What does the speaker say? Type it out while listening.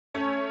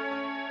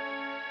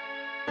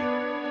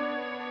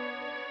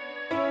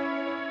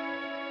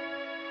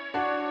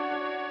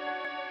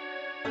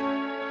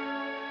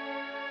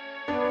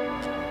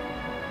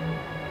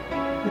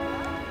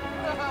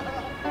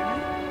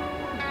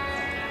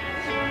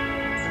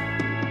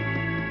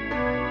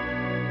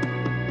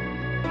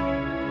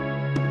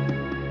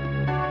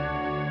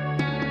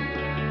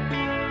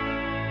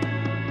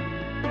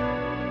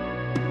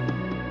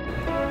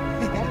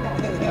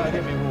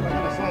get me walking. I'm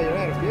going to say you're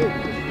out of view.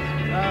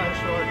 No,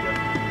 that's right.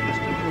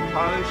 Just a little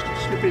pose to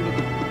slip into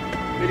the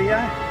video.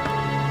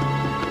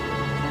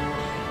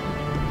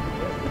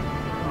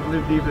 I've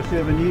lived here for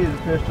 7 years, the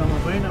first time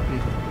I've been up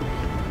here.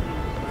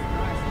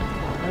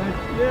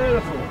 It's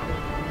beautiful.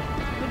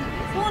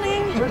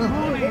 Morning. Good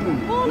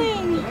morning.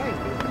 Morning.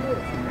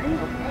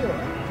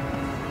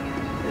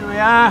 Here we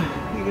are.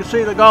 You can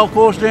see the golf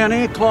course down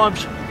here,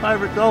 Clive's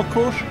favourite golf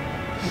course.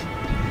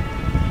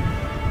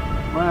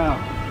 Wow.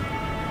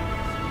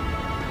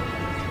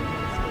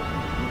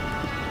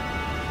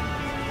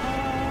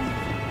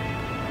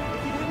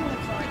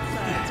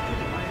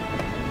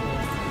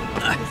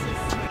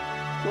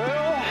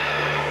 Well,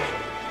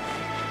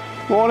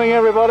 morning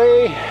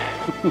everybody.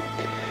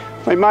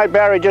 My mate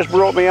Barry just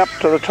brought me up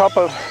to the top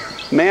of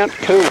Mt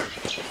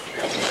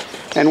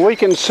Coolum, and we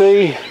can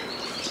see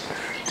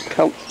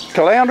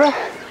Caloundra.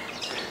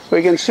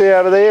 We can see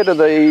over there to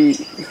the,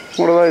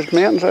 what are those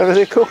mountains over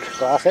there called?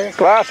 Glasshouse.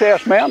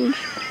 Glasshouse Mountains.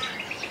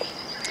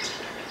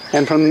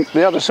 And from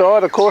the other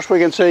side, of course, we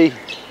can see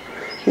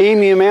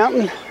Emu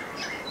Mountain.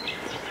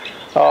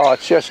 Oh,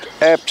 it's just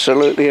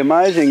absolutely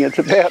amazing. It's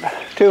about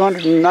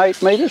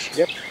 208 metres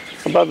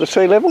above the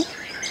sea level.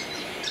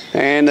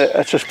 And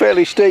it's a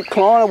fairly steep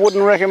climb. I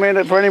wouldn't recommend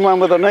it for anyone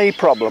with a knee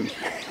problem.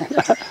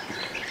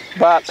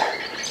 But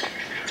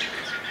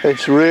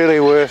it's really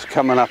worth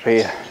coming up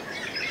here.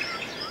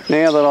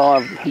 Now that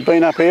I've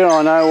been up here,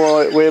 I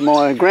know where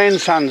my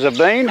grandsons have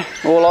been,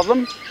 all of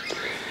them.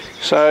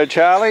 So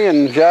Charlie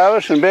and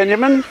Joas and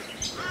Benjamin,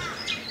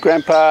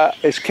 Grandpa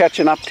is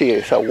catching up to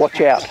you, so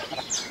watch out.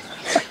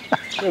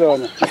 Good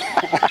on you.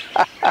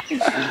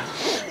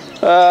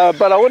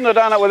 But I wouldn't have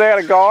done it without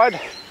a guide,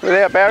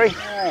 without Barry.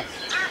 Oh,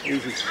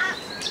 easy.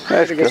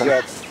 That's a good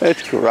job.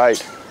 That's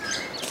great.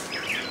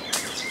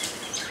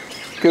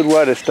 Good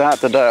way to start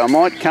the day. I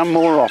might come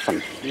more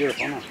often.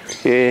 Beautiful,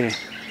 isn't it? Yeah.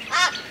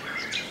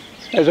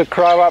 There's a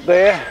crow up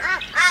there.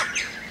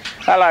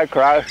 Hello,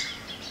 crow.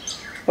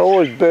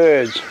 Always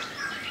birds.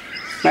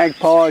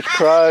 Magpies,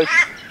 crows.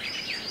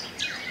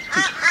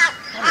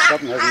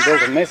 Something hasn't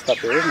built a nest up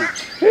there, isn't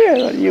it?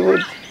 Yeah, you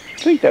would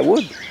think they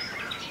would.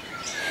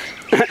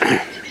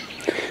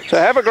 So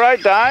have a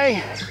great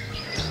day.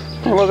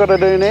 All I've got to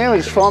do now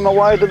is find my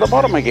way to the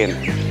bottom again.